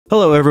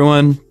Hello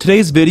everyone,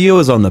 today's video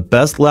is on the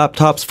best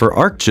laptops for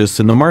ArcGIS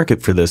in the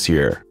market for this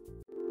year.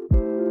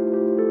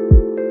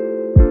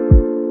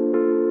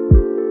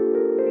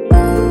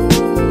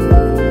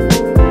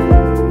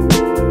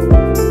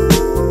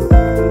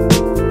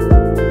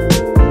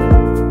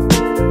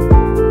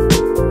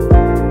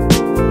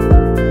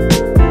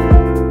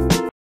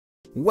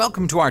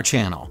 Welcome to our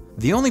channel,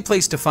 the only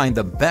place to find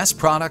the best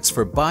products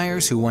for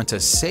buyers who want to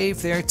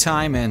save their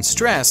time and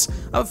stress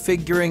of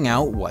figuring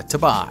out what to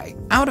buy.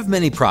 Out of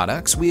many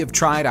products, we have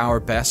tried our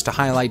best to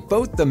highlight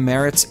both the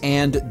merits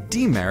and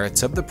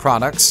demerits of the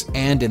products,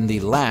 and in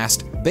the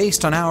last,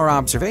 based on our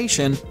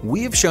observation,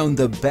 we have shown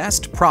the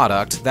best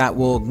product that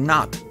will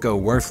not go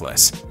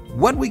worthless.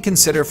 What we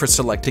consider for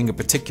selecting a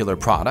particular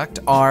product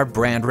are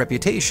brand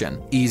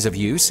reputation, ease of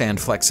use and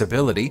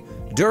flexibility,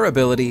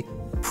 durability,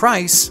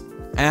 price,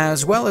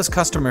 as well as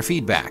customer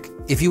feedback.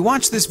 If you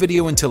watch this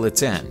video until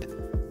its end,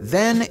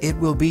 then it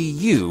will be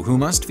you who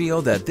must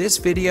feel that this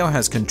video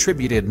has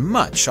contributed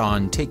much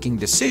on taking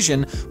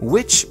decision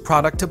which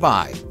product to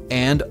buy,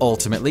 and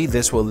ultimately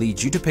this will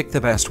lead you to pick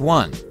the best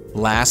one.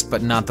 Last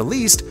but not the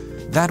least,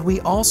 that we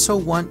also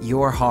want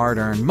your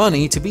hard-earned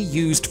money to be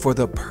used for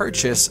the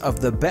purchase of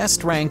the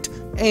best ranked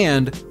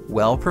and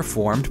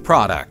well-performed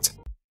product.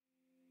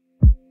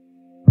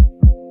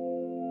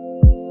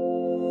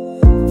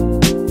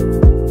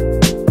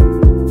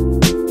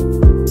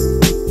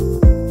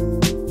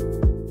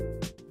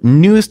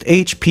 Newest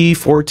HP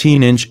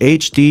 14-inch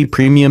HD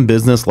Premium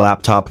Business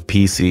Laptop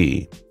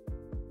PC.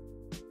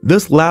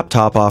 This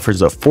laptop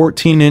offers a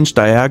 14-inch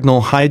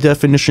diagonal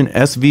high-definition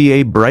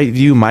SVA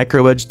BrightView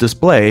micro-edge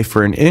display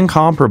for an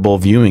incomparable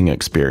viewing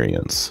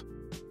experience.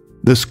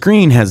 The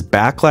screen has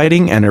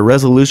backlighting and a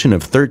resolution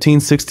of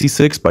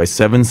 1366 by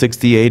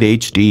 768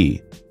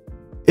 HD.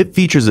 It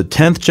features a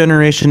 10th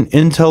generation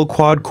Intel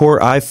quad-core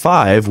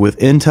i5 with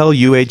Intel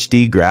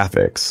UHD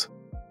graphics.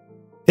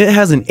 It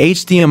has an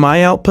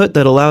HDMI output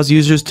that allows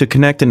users to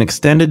connect an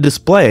extended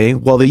display,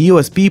 while the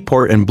USB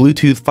port and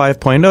Bluetooth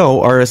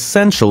 5.0 are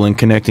essential in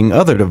connecting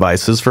other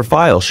devices for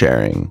file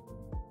sharing.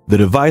 The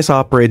device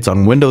operates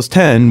on Windows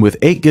 10 with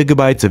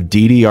 8GB of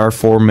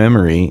DDR4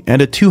 memory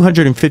and a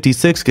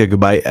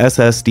 256GB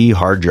SSD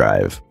hard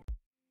drive.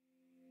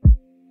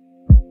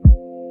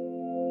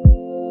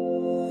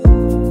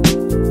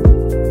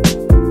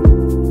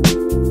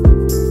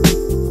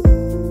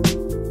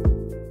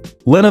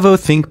 Lenovo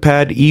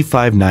ThinkPad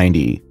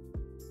E590.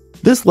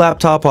 This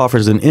laptop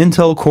offers an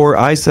Intel Core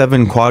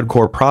i7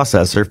 quad-core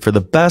processor for the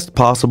best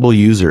possible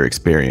user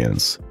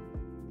experience.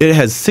 It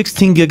has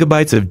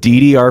 16GB of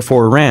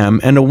DDR4 RAM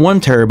and a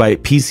 1TB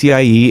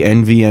PCIe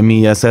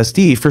NVMe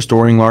SSD for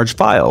storing large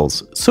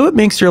files, so it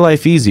makes your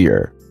life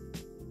easier.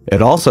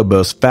 It also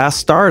boasts fast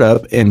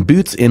startup and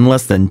boots in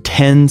less than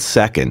 10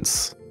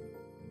 seconds.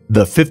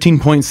 The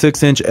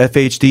 15.6-inch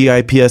FHD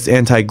IPS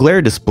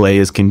anti-glare display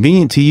is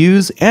convenient to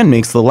use and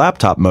makes the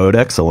laptop mode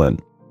excellent.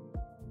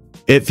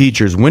 It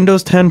features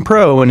Windows 10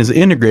 Pro and is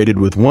integrated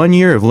with 1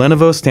 year of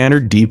Lenovo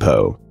Standard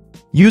Depot.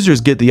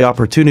 Users get the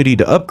opportunity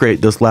to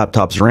upgrade this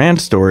laptop's RAM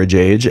storage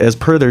age as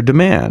per their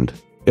demand.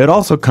 It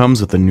also comes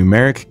with a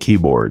numeric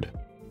keyboard.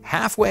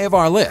 Halfway of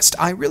our list,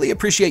 I really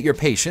appreciate your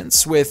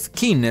patience with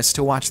keenness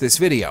to watch this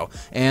video,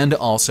 and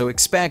also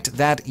expect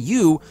that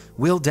you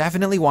will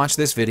definitely watch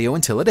this video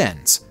until it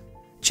ends.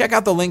 Check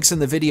out the links in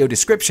the video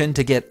description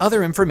to get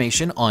other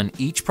information on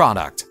each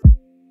product.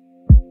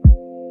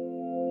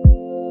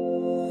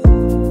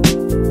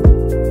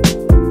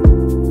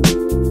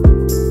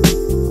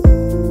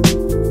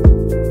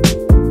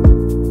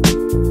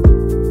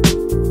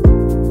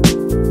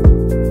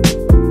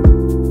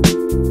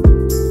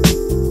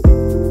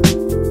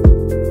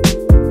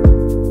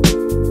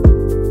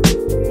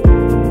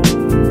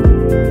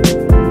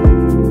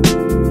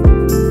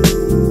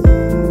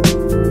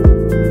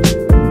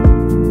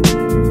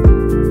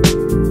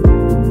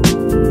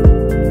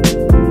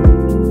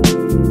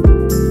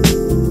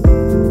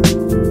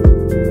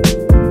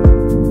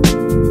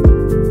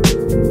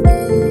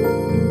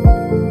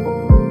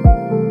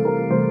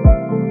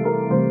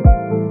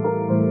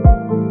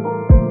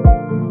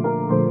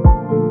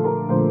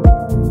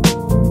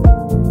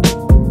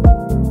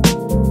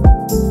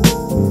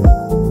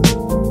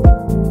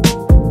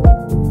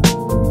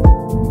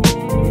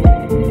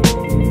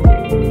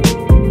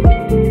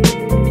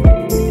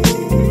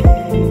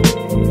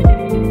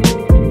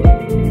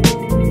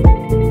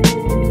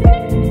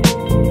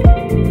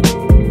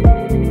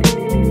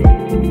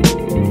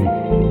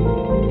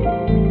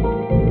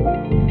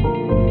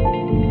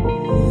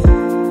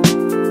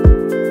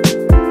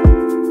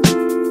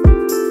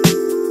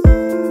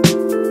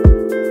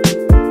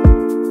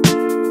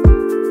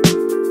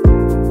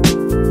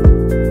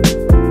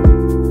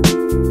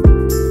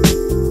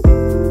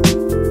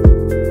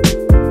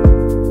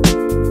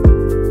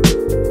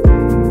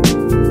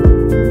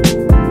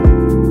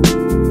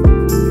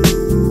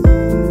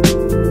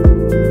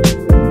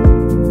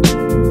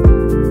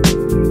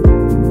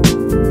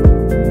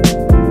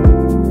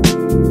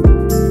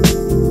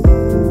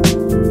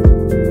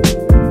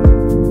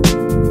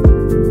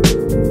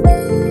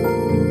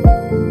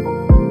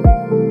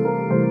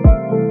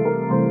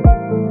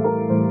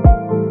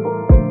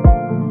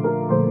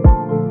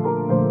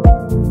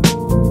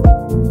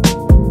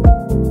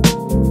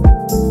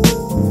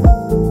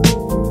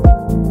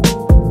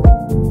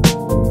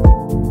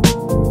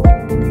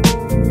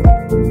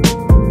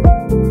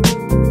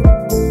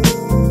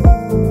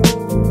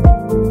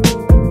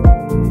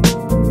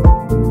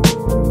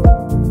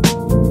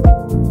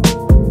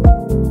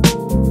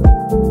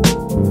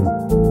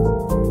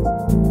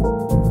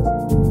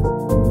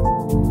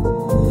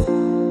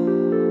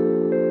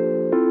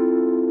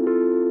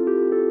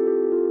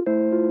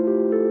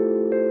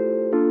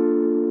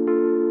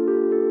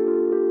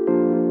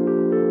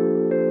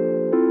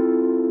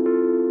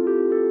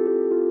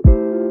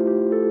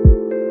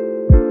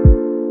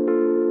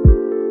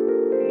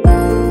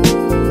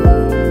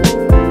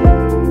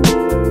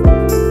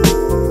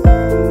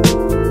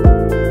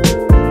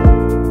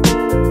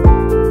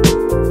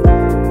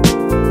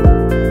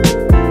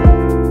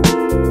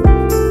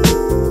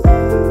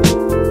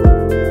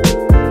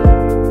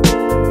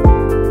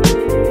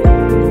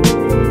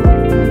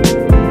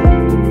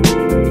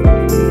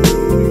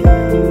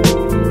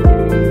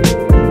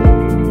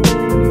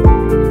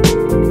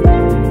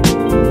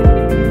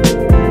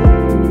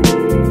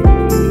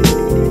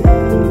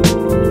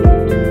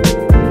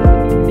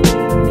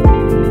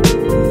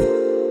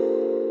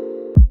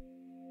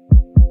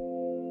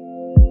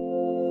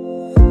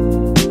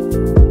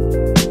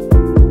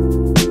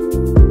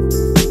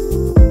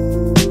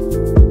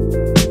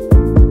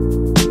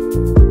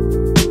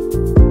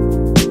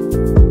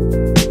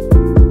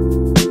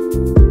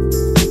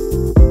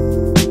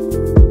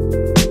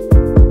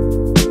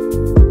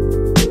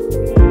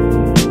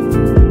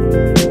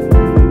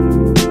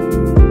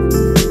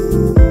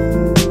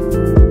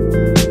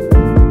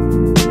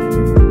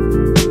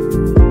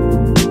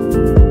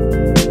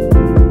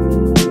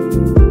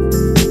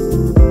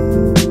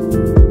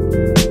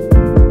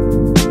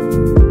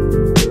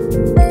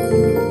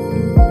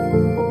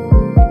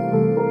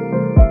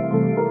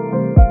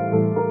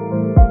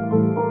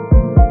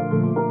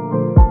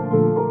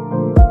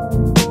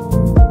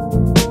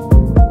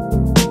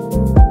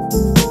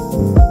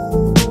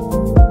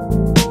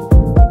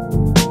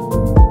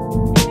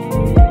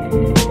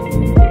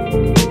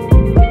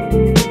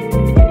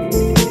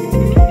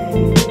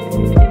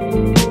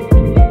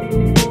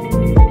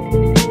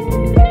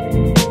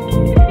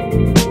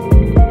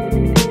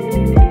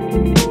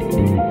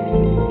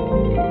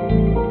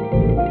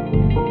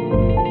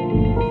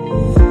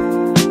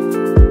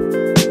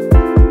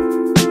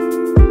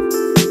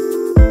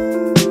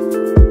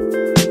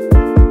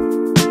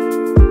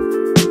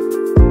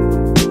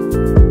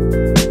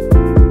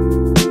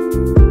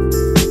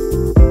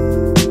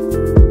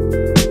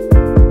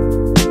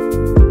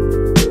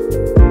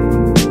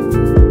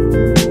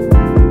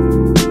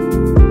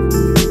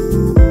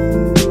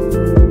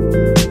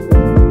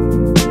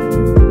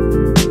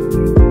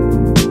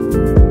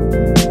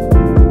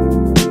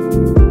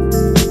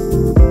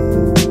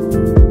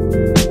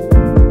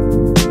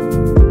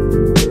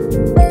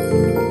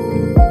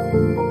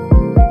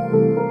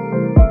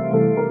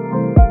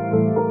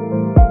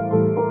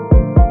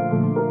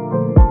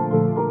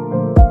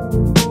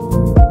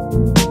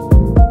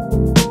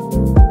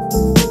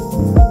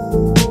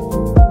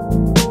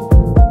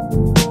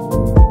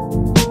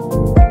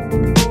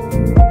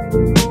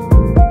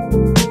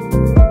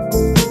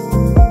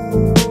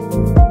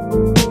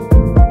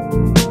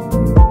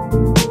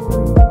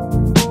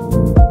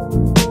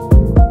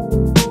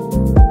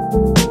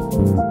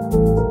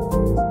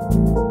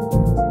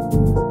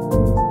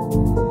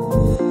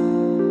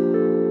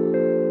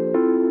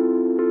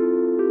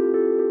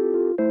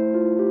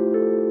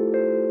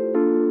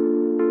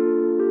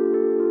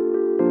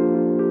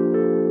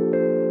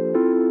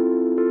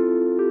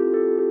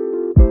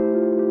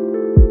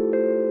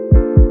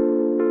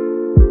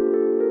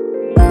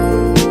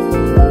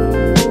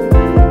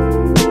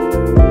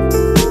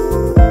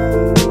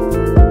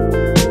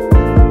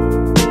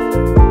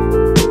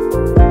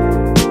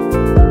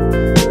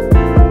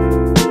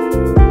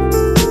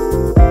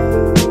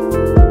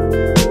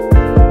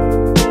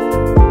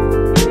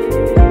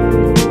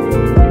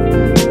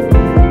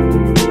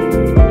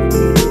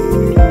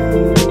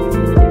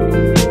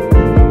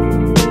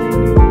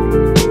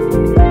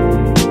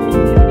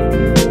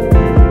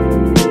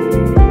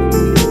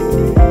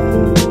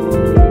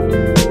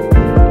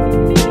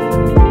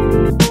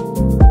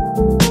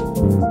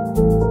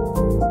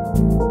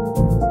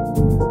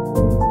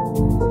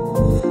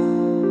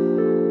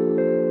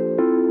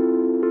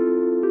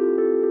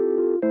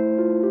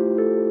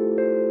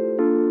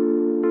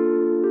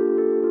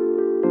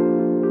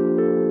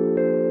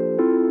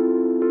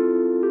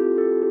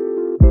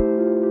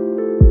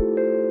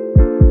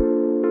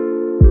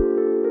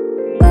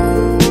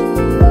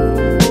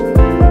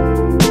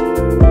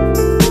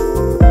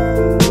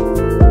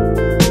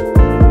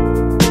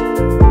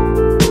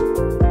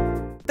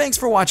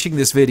 watching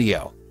this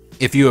video.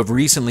 If you have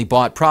recently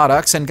bought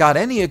products and got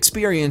any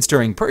experience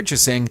during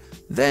purchasing,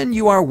 then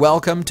you are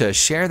welcome to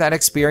share that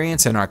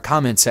experience in our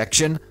comment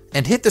section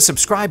and hit the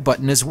subscribe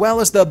button as well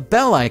as the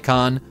bell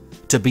icon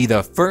to be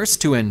the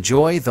first to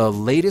enjoy the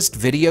latest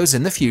videos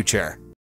in the future.